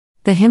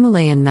The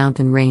Himalayan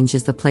mountain range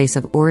is the place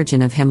of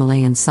origin of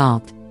Himalayan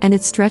salt, and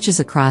it stretches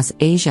across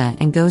Asia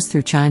and goes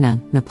through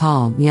China,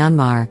 Nepal,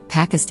 Myanmar,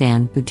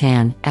 Pakistan,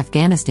 Bhutan,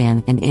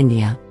 Afghanistan, and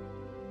India.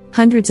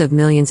 Hundreds of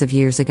millions of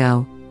years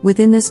ago,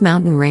 within this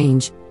mountain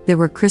range, there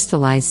were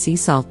crystallized sea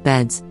salt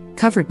beds,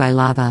 covered by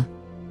lava.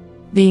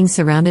 Being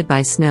surrounded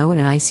by snow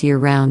and ice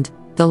year-round,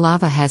 the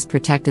lava has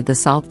protected the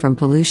salt from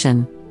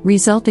pollution,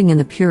 resulting in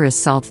the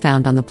purest salt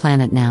found on the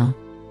planet now.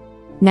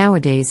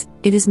 Nowadays,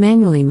 it is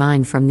manually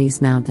mined from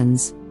these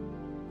mountains.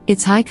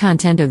 Its high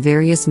content of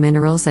various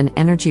minerals and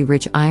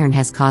energy-rich iron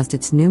has caused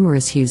its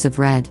numerous hues of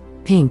red,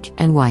 pink,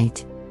 and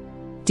white.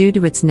 Due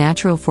to its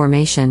natural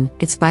formation,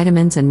 its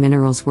vitamins and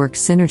minerals work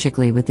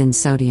synergistically within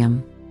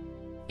sodium.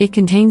 It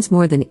contains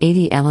more than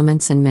 80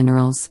 elements and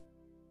minerals.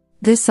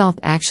 This salt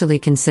actually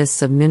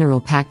consists of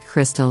mineral-packed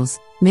crystals,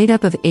 made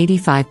up of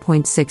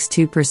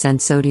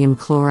 85.62% sodium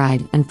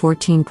chloride and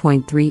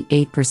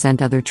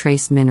 14.38% other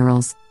trace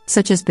minerals,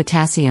 such as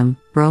potassium,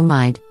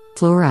 bromide,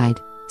 fluoride,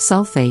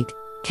 sulfate,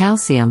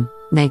 calcium,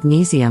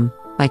 magnesium,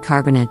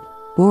 bicarbonate,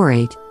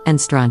 borate,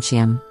 and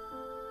strontium.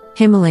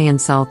 Himalayan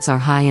salts are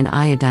high in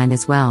iodine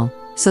as well,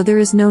 so there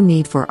is no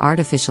need for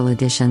artificial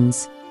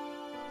additions.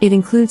 It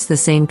includes the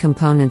same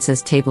components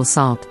as table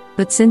salt,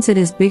 but since it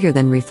is bigger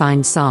than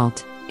refined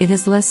salt, it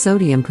has less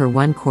sodium per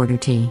 1/4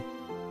 tea.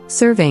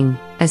 Serving,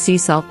 as sea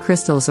salt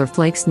crystals or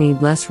flakes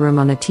need less room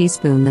on a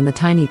teaspoon than the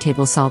tiny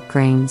table salt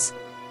grains.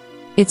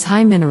 Its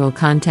high mineral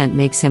content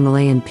makes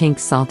Himalayan pink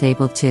salt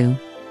able to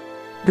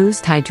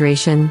boost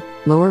hydration,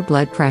 lower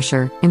blood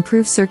pressure,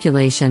 improve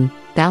circulation,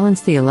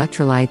 balance the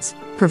electrolytes,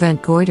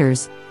 prevent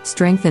goiters,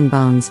 strengthen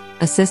bones,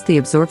 assist the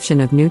absorption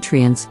of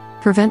nutrients,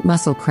 prevent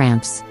muscle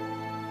cramps,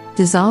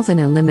 dissolve and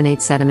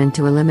eliminate sediment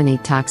to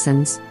eliminate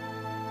toxins,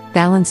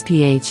 balance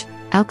pH,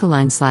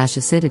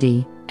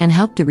 alkaline/acidity, and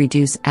help to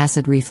reduce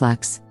acid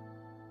reflux,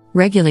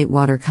 regulate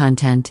water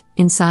content,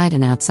 inside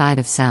and outside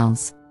of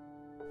cells,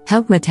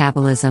 help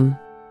metabolism.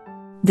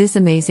 This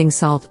amazing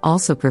salt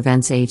also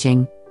prevents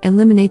aging,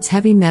 eliminates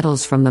heavy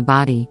metals from the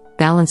body,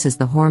 balances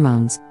the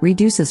hormones,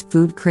 reduces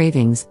food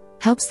cravings,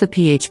 helps the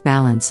pH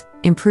balance,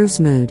 improves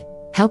mood,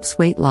 helps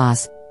weight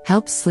loss,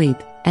 helps sleep,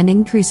 and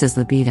increases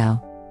libido.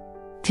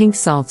 Pink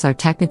salts are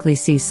technically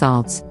sea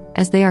salts,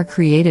 as they are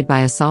created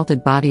by a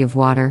salted body of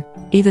water,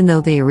 even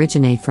though they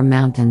originate from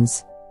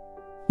mountains.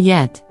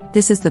 Yet,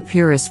 this is the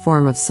purest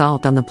form of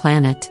salt on the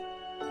planet.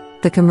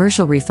 The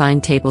commercial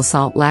refined table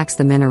salt lacks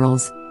the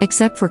minerals,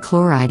 except for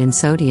chloride and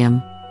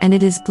sodium, and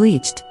it is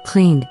bleached,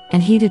 cleaned,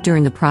 and heated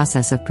during the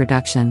process of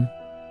production.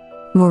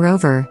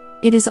 Moreover,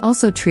 it is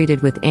also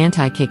treated with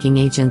anti-kicking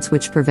agents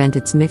which prevent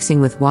its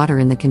mixing with water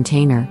in the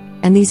container,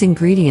 and these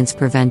ingredients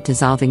prevent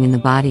dissolving in the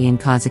body and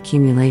cause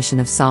accumulation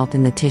of salt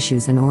in the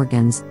tissues and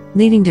organs,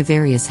 leading to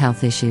various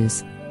health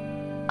issues.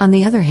 On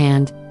the other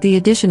hand, the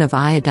addition of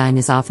iodine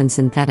is often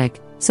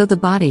synthetic, so the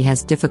body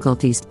has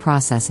difficulties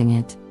processing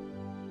it.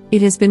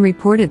 It has been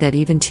reported that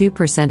even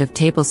 2% of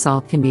table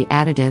salt can be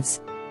additives.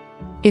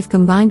 If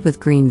combined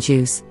with green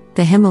juice,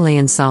 the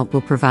Himalayan salt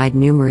will provide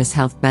numerous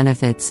health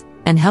benefits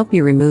and help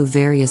you remove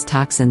various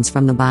toxins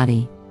from the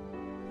body.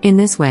 In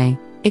this way,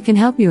 it can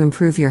help you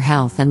improve your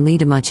health and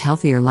lead a much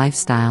healthier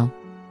lifestyle.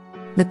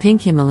 The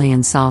pink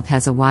Himalayan salt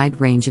has a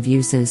wide range of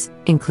uses,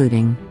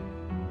 including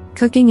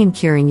cooking and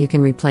curing. You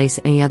can replace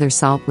any other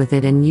salt with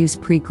it and use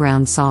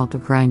pre-ground salt or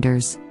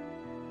grinders.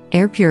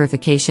 Air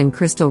purification.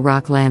 Crystal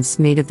rock lamps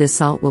made of this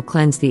salt will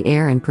cleanse the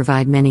air and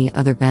provide many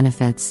other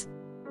benefits.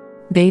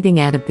 Bathing.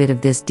 Add a bit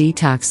of this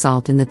detox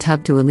salt in the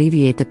tub to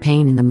alleviate the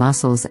pain in the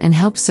muscles and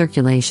help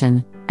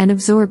circulation, and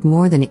absorb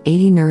more than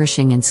 80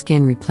 nourishing and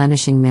skin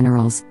replenishing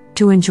minerals,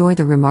 to enjoy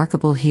the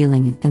remarkable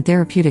healing and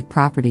therapeutic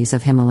properties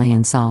of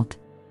Himalayan salt.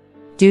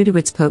 Due to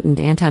its potent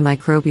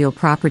antimicrobial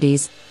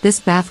properties,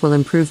 this bath will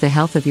improve the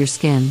health of your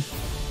skin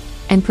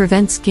and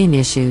prevent skin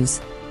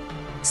issues.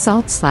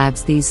 Salt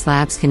slabs. These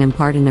slabs can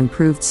impart an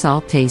improved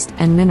salt taste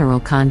and mineral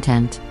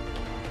content.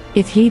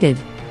 If heated,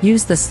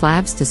 use the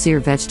slabs to sear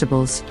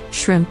vegetables,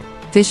 shrimp,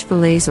 fish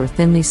fillets, or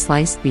thinly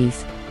sliced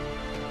beef.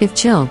 If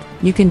chilled,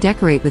 you can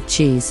decorate with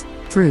cheese,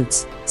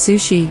 fruits,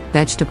 sushi,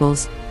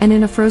 vegetables, and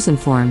in a frozen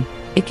form,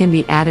 it can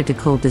be added to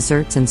cold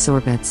desserts and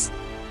sorbets.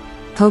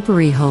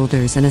 Potpourri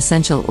holders and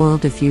essential oil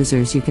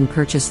diffusers. You can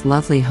purchase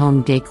lovely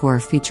home decor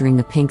featuring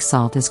the pink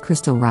salt as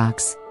crystal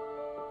rocks.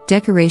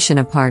 Decoration.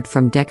 Apart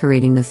from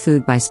decorating the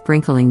food by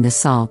sprinkling the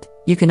salt,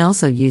 you can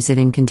also use it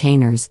in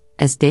containers,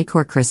 as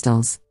decor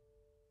crystals.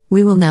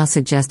 We will now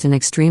suggest an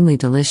extremely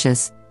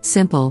delicious,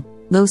 simple,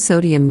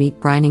 low-sodium meat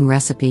brining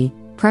recipe,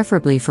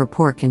 preferably for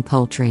pork and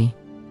poultry.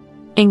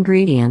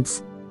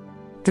 Ingredients: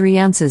 3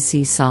 ounces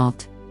sea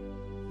salt,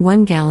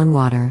 1 gallon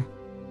water,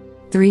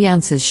 3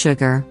 ounces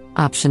sugar,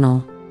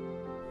 optional,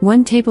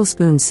 1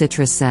 tablespoon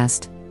citrus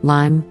zest,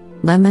 lime,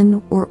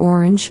 lemon, or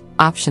orange,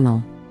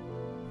 optional,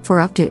 for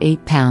up to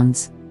 8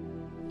 pounds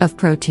of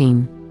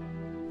protein.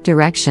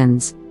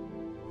 Directions: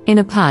 in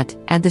a pot,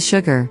 add the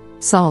sugar,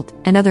 salt,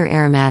 and other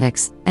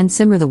aromatics, and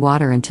simmer the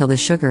water until the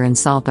sugar and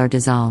salt are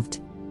dissolved.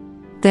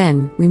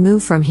 Then,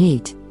 remove from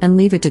heat, and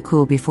leave it to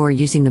cool before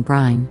using the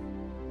brine.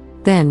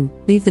 Then,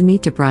 leave the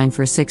meat to brine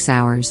for 6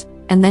 hours,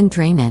 and then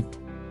drain it.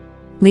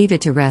 Leave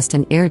it to rest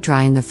and air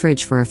dry in the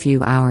fridge for a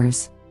few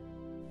hours.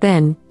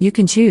 Then, you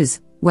can choose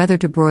whether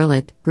to broil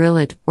it, grill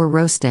it, or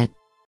roast it.